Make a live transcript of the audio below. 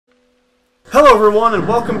Hello everyone and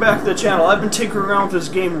welcome back to the channel. I've been tinkering around with this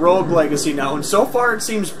game Rogue Legacy now, and so far it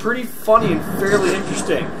seems pretty funny and fairly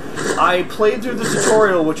interesting. I played through the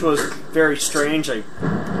tutorial, which was very strange. I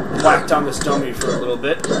whacked on this dummy for a little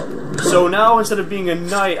bit. So now, instead of being a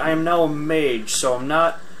knight, I am now a mage, so I'm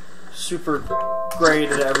not super great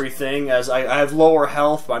at everything, as I have lower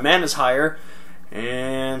health, my mana is higher,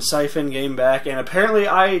 and Siphon game back, and apparently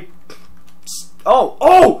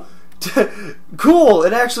Oh! Cool!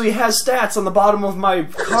 It actually has stats on the bottom of my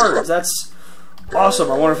cards. That's awesome.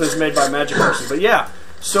 I wonder if it's made by a magic person. But yeah,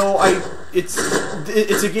 so it's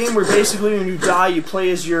a game where basically when you die, you play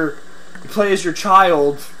as your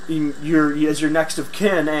child, as your next of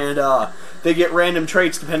kin, and they get random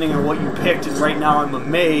traits depending on what you picked. And right now I'm a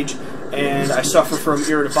mage, and I suffer from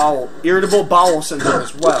irritable bowel syndrome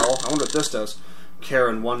as well. I wonder what this does.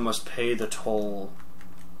 Karen, one must pay the toll.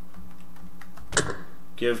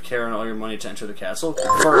 Give Karen all your money to enter the castle.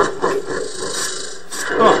 Confirm.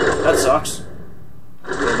 Oh, that sucks.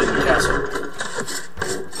 Building the castle.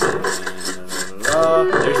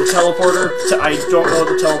 There's the teleporter. I don't know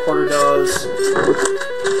what the teleporter does.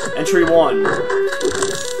 Entry 1.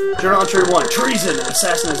 Journal entry 1. Treason! An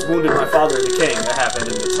assassin has wounded my father, the king. That happened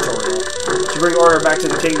in the tutorial. To bring order back to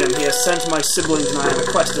the kingdom, he has sent my siblings and I on a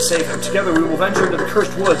quest to save him. Together we will venture into the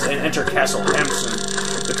cursed woods and enter Castle Hampson.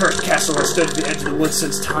 The cursed castle has stood at the edge of the woods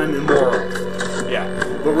since time immemorial. Yeah,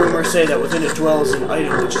 but rumors say that within it dwells an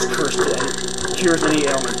item which is cursed and cures any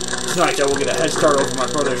ailment. Tonight I will get a head start over my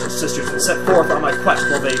brothers and sisters and set forth on my quest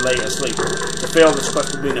while they lay asleep. To fail this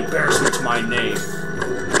quest will be an embarrassment to my name.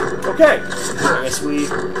 Okay, I guess we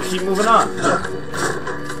keep moving on.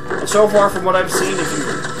 And so far from what I've seen, if you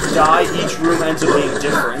die, each room ends up being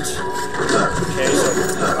different. Okay,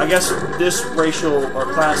 so I guess this racial or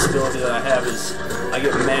class ability that I have is I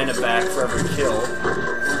get mana back for every kill.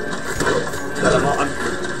 But I'm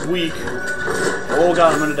weak. Oh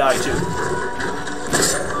god, I'm gonna die too.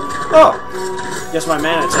 Oh! Guess my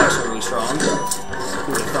mana attacks are really strong.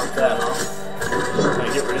 Who would have thought that, huh? Can I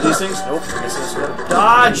get rid of these things? Nope. I guess I just gotta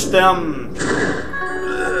dodge them!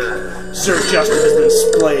 Sir Justice has been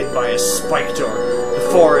splayed by a spiktor. The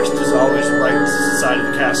forest is always right inside of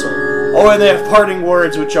the castle. Oh, and they have parting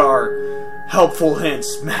words which are helpful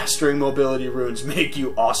hints. Mastering mobility runes make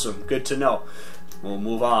you awesome. Good to know. We'll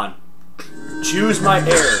move on. Choose my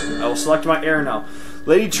heir. I will select my heir now.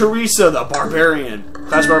 Lady Teresa, the Barbarian.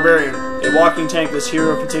 Class Barbarian. A walking tank, this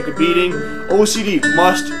hero can take a beating. OCD,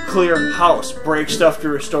 must clear house. Break stuff to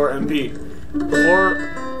restore MP.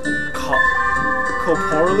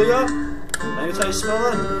 Corporelia? I guess how you spell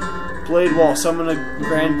that? Blade wall. Summon a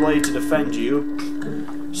grand blade to defend you.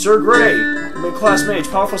 Sir Grey, mid-class mage,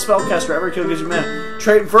 powerful spellcaster, every kill gives you mana.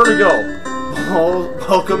 Trait Vertigo.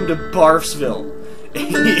 Welcome to Barfsville.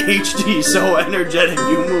 ADHD, so energetic,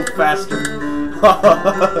 you move faster.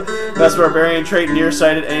 That's Barbarian trait,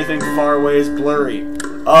 nearsighted, anything far away is blurry.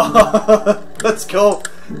 Let's go.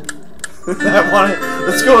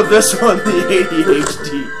 Let's go with this one, the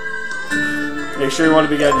ADHD. Make sure you want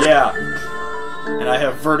to begin, yeah. And I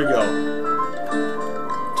have Vertigo.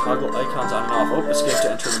 Toggle icons on and off. Oh, escape to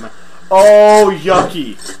enter the map. Oh,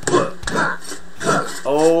 yucky.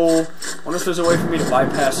 Oh, wonder if there's a way for me to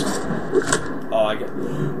bypass. Oh, I get.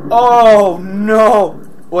 Oh no!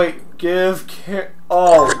 Wait, give care.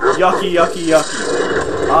 Oh, yucky, yucky,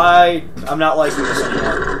 yucky. I'm not liking this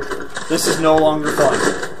anymore. This is no longer fun.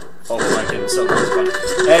 Oh my goodness, something's fun.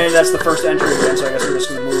 And that's the first entry again, so I guess we're just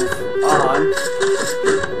gonna move on.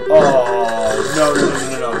 Oh no, no,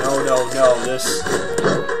 no, no, no, no, no, this.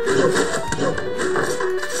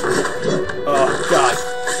 Oh god.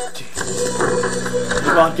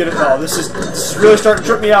 Come on, get it. Oh, this is really starting to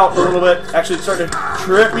trip me out a little bit. Actually, it's starting to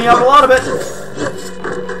trip me out a lot of it.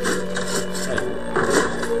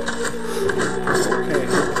 Okay.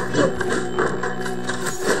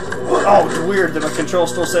 Oh, it's weird that my control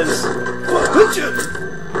still says,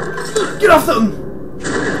 get off them!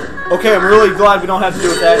 Okay, I'm really glad we don't have to do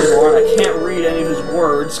with that anymore, and I can't read any of his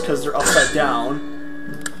words because they're upside down.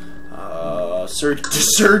 Sir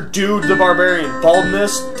Dude the Barbarian.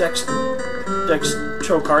 Baldness,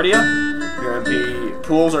 Dextrocardia. Your MP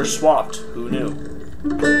pools are swapped. Who knew?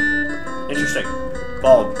 Interesting.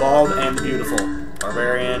 Bald and beautiful.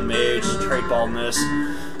 Barbarian, mage, trait baldness.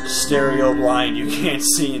 Stereo blind, you can't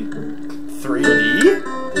see in 3D?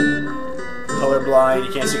 Colorblind,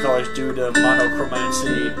 you can't see colors due to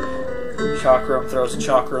monochromacy. Chakram throws a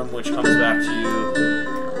chakram, which comes back to you.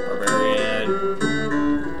 Barbarian.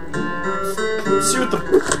 Let's see what the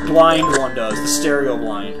blind one does, the stereo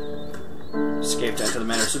blind. Escape to enter the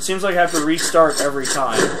manor. So it seems like I have to restart every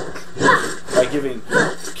time by giving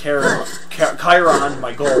Chiron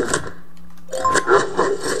my gold.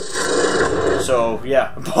 So,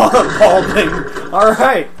 yeah, balding.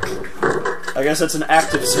 Alright. I guess that's an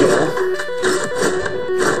active skill.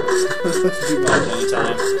 Do mine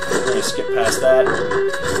anytime. I'm gonna skip past that.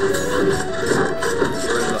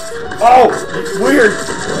 Oh! Weird!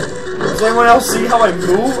 Does anyone else see how I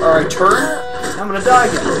move or I turn? I'm gonna die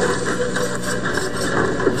again.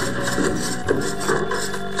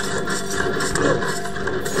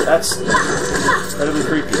 That's incredibly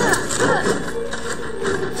creepy.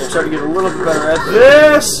 I'm starting to get a little bit better at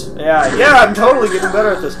this! Yeah, I'm totally getting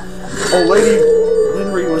better at this. Oh, Lady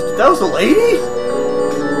Linry was... That was the lady?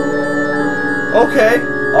 Okay.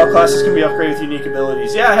 All classes can be upgraded with unique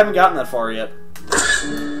abilities. Yeah, I haven't gotten that far yet.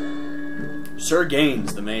 Sir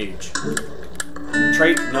Gaines, the mage.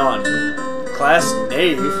 Trait, none. Class,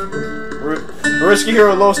 knave. A risky hero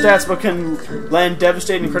with low stats but can land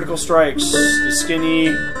devastating critical strikes. Is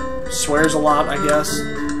skinny, swears a lot, I guess.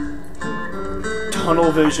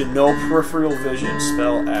 Tunnel vision, no peripheral vision.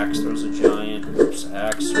 Spell axe, throws a giant. Oops,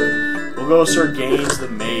 axe. We'll go Sir Gaines, the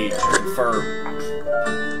mage. Confirm.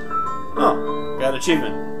 Oh, got an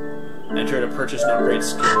achievement. Enter to purchase and upgrade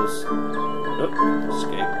skills. Oop,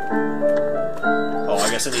 escape. Oh, I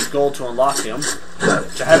guess I need gold to unlock him.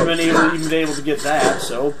 Which I haven't been even able to get that,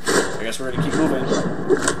 so I guess we're gonna keep moving.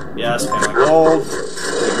 Yes, pay my gold.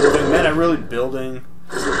 Keep moving. Man, I'm really building.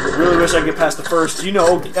 I really wish I could get past the first, you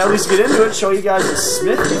know, at least get into it, show you guys the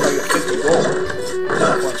smithy if I get 50 gold.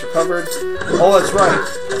 Points recovered. Oh, that's right.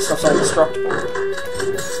 That stuff's all destructible.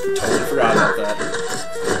 Totally forgot about that.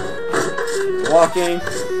 Walking.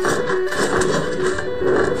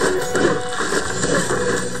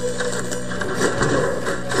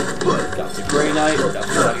 Got the Grey Knight.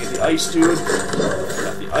 Definitely gotta get the Ice Dude.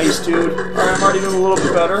 Got the Ice Dude. Alright, I'm already doing a little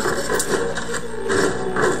bit better.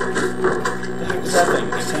 What the heck is that thing?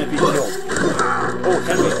 Can it be killed? Oh, it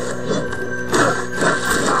can be.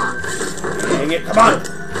 Dang it, come on!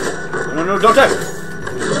 No, don't die!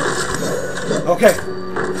 Okay. How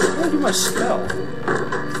do I do my spell?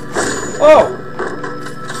 Oh!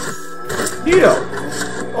 Neato!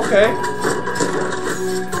 Okay.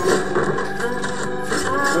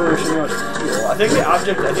 Really wishing I was heal. I think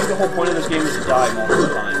the whole point of this game is to die multiple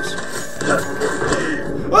times.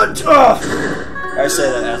 What? Oh! I say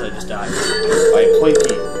that as I just died. By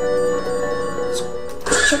Plinky.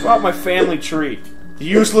 Check out my family tree. The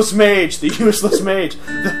useless mage. The useless mage.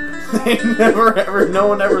 No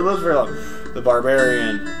one ever lives very long. The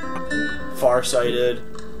barbarian. Farsighted.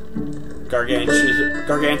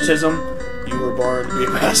 Gargantism. You were born to be a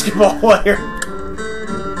basketball player.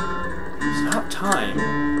 Stop time.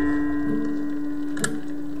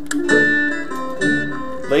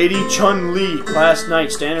 Lady Chun-Li, class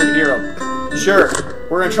knight, standard hero. Sure,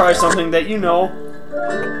 we're gonna try something that you know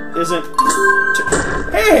isn't.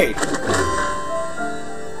 Hey!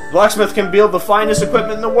 Blacksmith can build the finest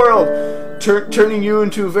equipment in the world, turning you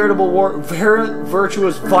into a veritable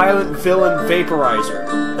virtuous, violent villain vaporizer.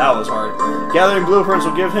 That was hard. Gathering blueprints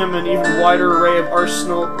will give him an even wider array of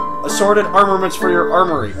assorted armaments for your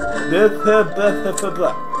armory.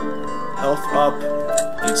 Health up.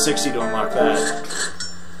 Need 60 to unlock that.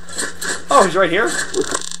 Oh, he's right here?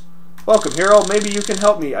 Welcome, hero. Maybe you can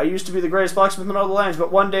help me. I used to be the greatest blacksmith in all the lands,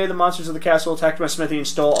 but one day the monsters of the castle attacked my smithy and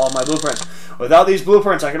stole all my blueprints. Without these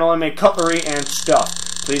blueprints, I can only make cutlery and stuff.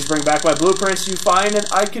 Please bring back my blueprints you find, and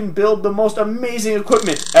I can build the most amazing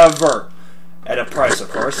equipment ever. At a price, of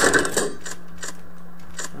course.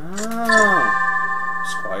 Oh.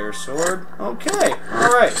 Squire sword. Okay.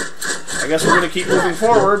 Alright. I guess we're going to keep moving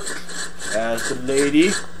forward. As the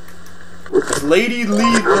lady. Lady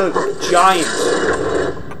Lee the Giant.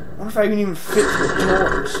 I wonder if I can even fit through the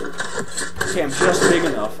doors. Okay, I'm just big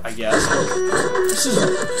enough, I guess. This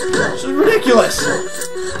is ridiculous!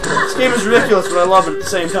 This game is ridiculous, but I love it at the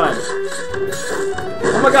same time.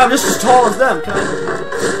 Oh my god, I'm just as tall as them. Can I...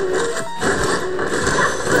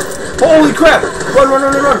 Holy crap! Run!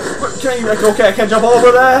 Can I... Okay, I can't jump all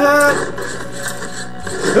over that!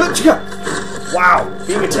 Wow,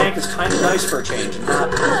 being a tank is kind of nice for a change, and not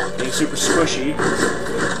being super squishy.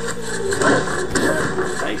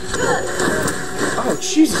 Oh,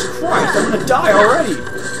 Jesus Christ, I'm gonna die already!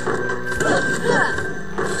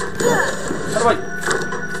 How do I...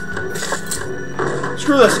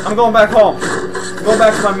 Screw this, I'm going back home. I'm going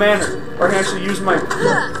back to my manor, where I can actually use my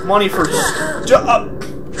money for...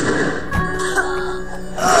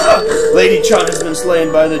 Lady Chun has been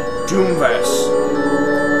slain by the Doomvass.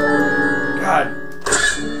 God.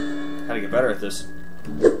 Gotta get better at this.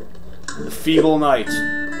 The Feeble Knight.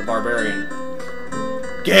 The Barbarian.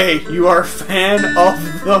 Gay, you are a fan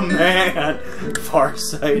of the man.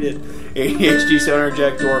 Farsighted. ADHD, center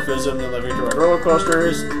jack, dwarfism, and living through roller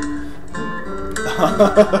coasters.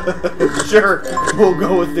 Sure, we'll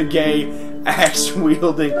go with the gay axe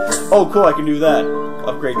wielding. Oh, cool! I can do that.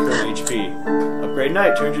 Upgrade current HP. Upgrade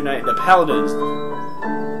knight. Turns your knight into paladins.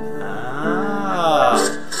 Ah.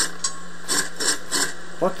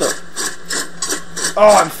 What the?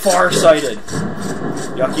 Oh, I'm farsighted.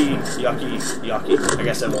 Yucky, yucky, yucky. I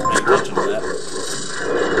guess I won't pay attention to that.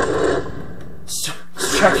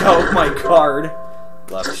 Check out my card.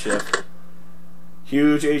 Left shift.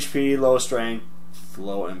 Huge HP, low strength,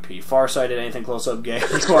 low MP. Farsighted, anything close up gay.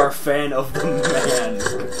 You are a fan of the man.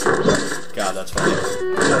 God, that's funny.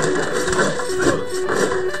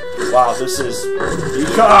 Wow, this is...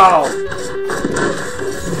 Go!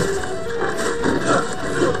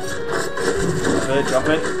 Jump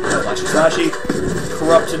it. Flashy, slashy.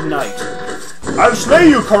 Corrupted knight. I'll slay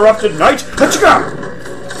you, corrupted knight! Let's go!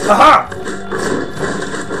 Haha!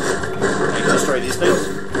 Can I destroy these things?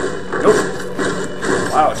 Nope.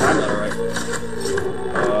 Wow, I timed that alright.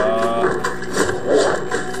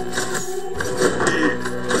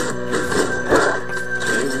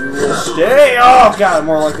 Okay, we will stay. Oh god, I'm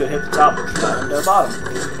more likely to hit the top than the bottom.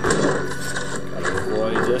 Gotta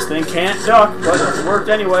avoid this thing. Can't duck, but it worked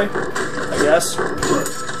anyway. I guess.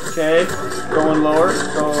 Okay, going lower.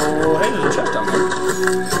 Go. Hey, there's a chest down there.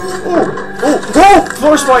 Oh! Oh! Oh!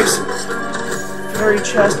 Floor spikes! Fairy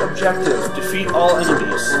chest objective. Defeat all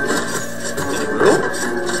enemies. In the room?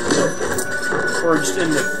 Or just in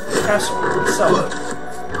the castle itself?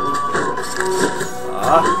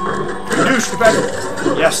 Ah. Douche, get back!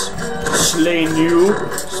 Yes. Slain you.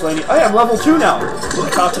 Slain you. I am level 2 now.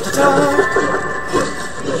 Ta-ta-ta-ta.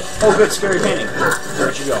 Oh, good. Scary painting.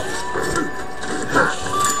 Where'd you go?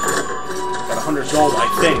 Got 100 gold, I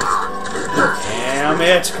think. Damn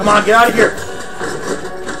it. Come on, get out of here.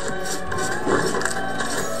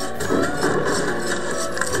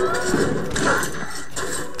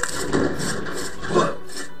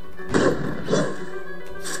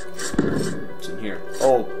 What's in here?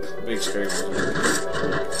 Oh, big scary one.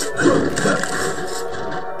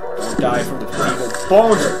 Don't die from the evil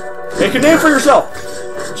bones. Make a name for yourself.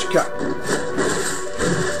 What you got?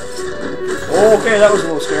 Okay, that was a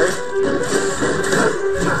little scary.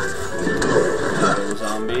 Little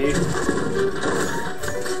zombie.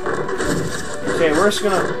 Okay, we're just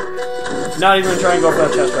gonna not even try and go for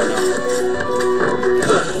that chest right now.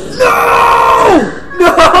 No!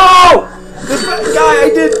 No! The guy I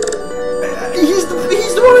did. He's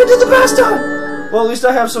the one I did the best on. Well, at least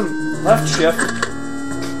I have some left shift.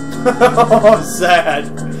 Oh, sad.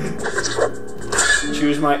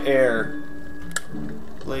 Choose my heir.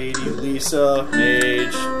 Lady Lisa,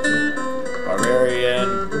 Mage, Barbarian.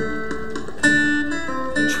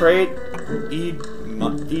 Trait, Eid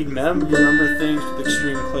Mem, you remember things with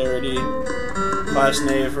extreme clarity. Class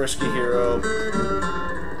Knave, Risky Hero.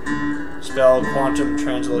 Spell, Quantum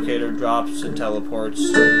Translocator, drops and teleports.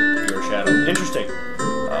 Your Shadow. Interesting.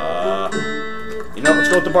 You know, let's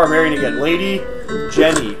go with the Barbarian again. Lady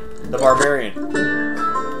Jenny, the Barbarian.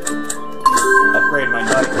 Upgrade my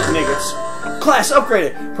knight with Niggets. Class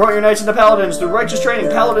upgraded! Promote your knights into paladins. Through righteous training,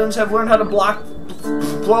 paladins have learned how to block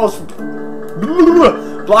blows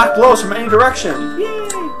from any direction. Yay!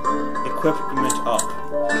 Equipment up.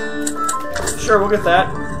 Sure, we'll get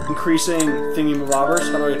that. Increasing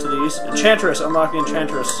thingy-mabobbers. How do I get to these? Enchantress. Unlock the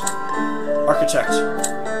Enchantress. Architect.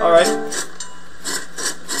 Alright.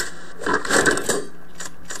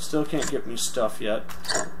 Still can't get me stuff yet.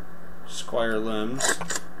 Squire limbs.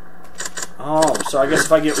 Oh, so I guess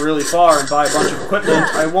if I get really far and buy a bunch of equipment,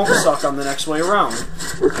 I won't suck on the next way around.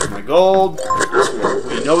 Here's my gold.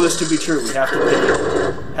 We know this to be true. We have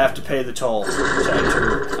to pay the toll.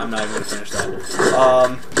 I'm not even going to finish that.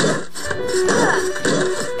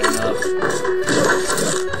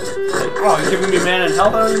 Oh, he's giving me mana and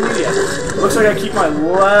health? I don't even need it. Looks like I keep my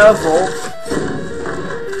level.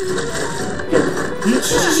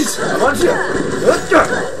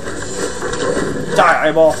 Die,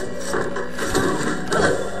 eyeball.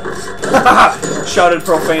 Shouted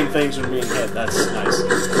profane things when being hit. That's nice.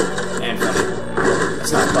 And funny.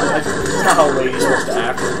 That's not fun. That's not how a lady's supposed to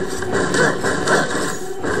act.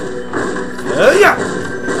 Yeah!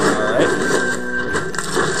 Alright.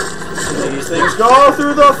 These things go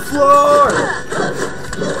through the floor!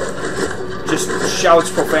 Just shouts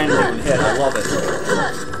profanity when hit. I love it. I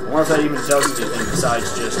wonder if that even does anything besides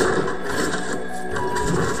just...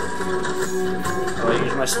 Do I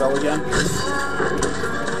use my spell again?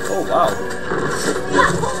 Oh, wow.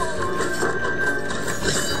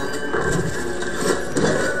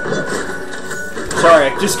 Sorry,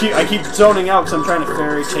 I keep zoning out because I'm trying to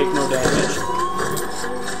fairy take no damage.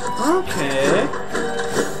 Okay.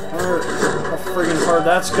 How friggin' hard teleport.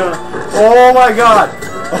 That's gonna... Oh my god!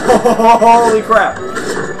 Holy crap!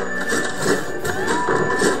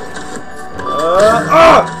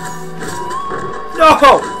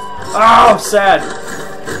 No! Oh, sad.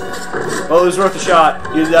 Well, it was worth a shot.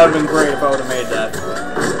 That would have been great if I would have made that.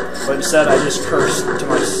 But instead, I just cursed to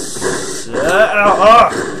myself.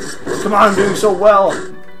 Come on, I'm doing so well.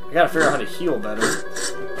 I gotta figure out how to heal better.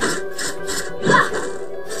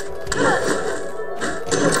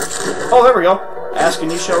 Oh, there we go. Ask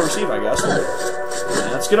and you shall receive, I guess.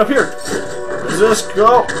 Let's get up here. Resist,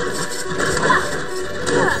 go.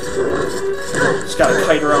 Just gotta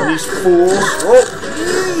kite around these fools. Oh,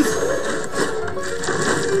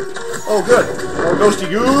 oh good. Oh, ghosty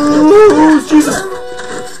goose. Jesus.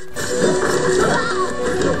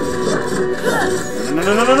 No,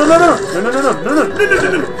 no, no, no, no, no, no, no, no, no, no, no, no,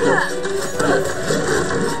 no,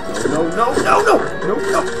 no, no, no,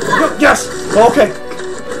 no, yes. Okay.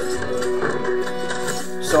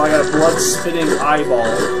 So I got a blood-spitting eyeball.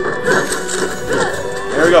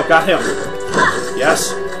 There we go, got him.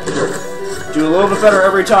 Yes. Do a little bit better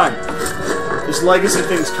every time. This legacy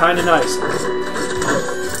thing's kind of nice.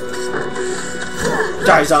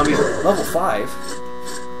 Die, zombie. Level 5? I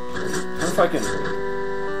wonder if I can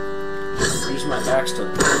use my axe to...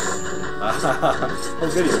 Oh,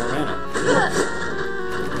 goody, more mana.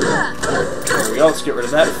 There we go, let's get rid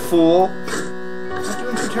of that fool. I'm not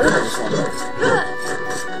doing too terrible this one, though.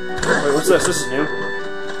 Wait, what's this? This is new.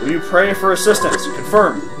 Will you pray for assistance?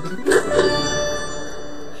 Confirm.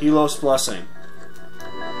 Helos Blessing.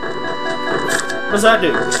 What does that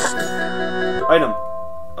do? Item.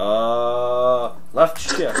 Left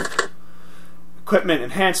shift. Equipment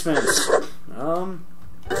enhancements.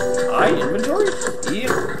 I inventory? E,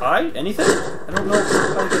 I, anything? I don't know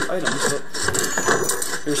how to get items, but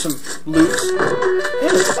here's some loot.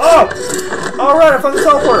 Oh! Alright, I found the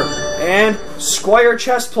teleporter. And Squire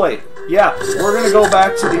chestplate. Yeah, we're gonna go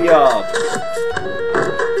back to the, yeah,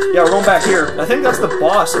 we're going back here. I think that's the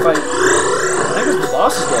boss, I think it's the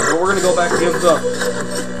boss's door, but we're gonna go back and give the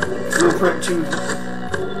blueprint to...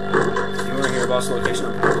 You were here, boss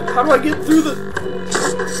location. How do I get through the...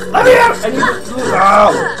 Let me out! I need to...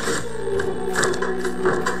 Ow!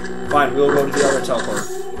 Fine, we'll go to the other teleporter.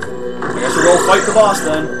 I guess we'll go fight the boss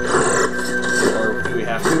then. Or do we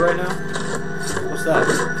have to right now? What's that?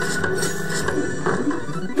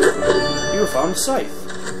 You found Scythe.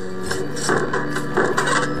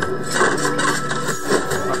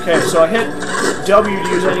 Okay, so I hit W to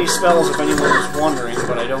use any spells if anyone was wondering,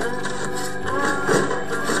 but I don't...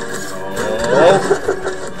 Oh!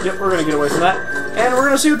 Yep, we're gonna get away from that. And we're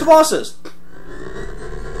gonna see what the boss is.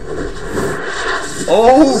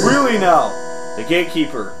 Oh, really now? The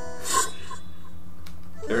gatekeeper.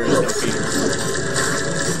 There is no keeper.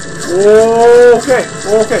 Okay,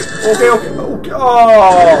 okay, okay, okay.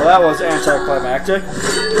 Oh, that was anticlimactic.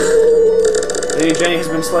 Lady Jenny has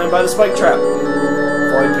been slain by the spike trap.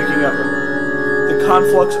 Avoid picking up the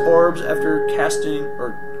conflux orbs after casting,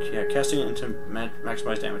 casting it into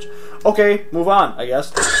maximize damage. Okay, move on, I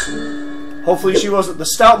guess. Hopefully she wasn't the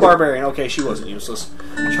stout barbarian. Okay, she wasn't useless.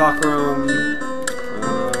 Chakram,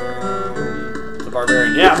 the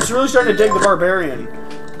barbarian. Yeah, I'm just really starting to dig the barbarian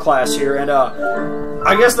class here, and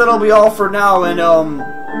I guess that'll be all for now. And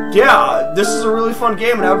yeah, this is a really fun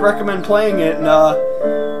game, and I would recommend playing it. And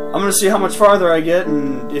I'm gonna see how much farther I get,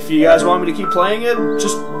 and if you guys want me to keep playing it,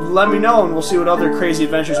 just let me know, and we'll see what other crazy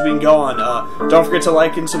adventures we can go on. Don't forget to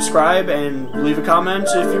like and subscribe, and leave a comment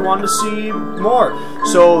if you want to see more.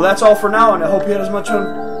 So that's all for now, and I hope you had as much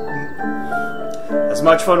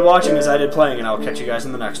fun watching as I did playing, and I'll catch you guys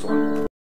in the next one.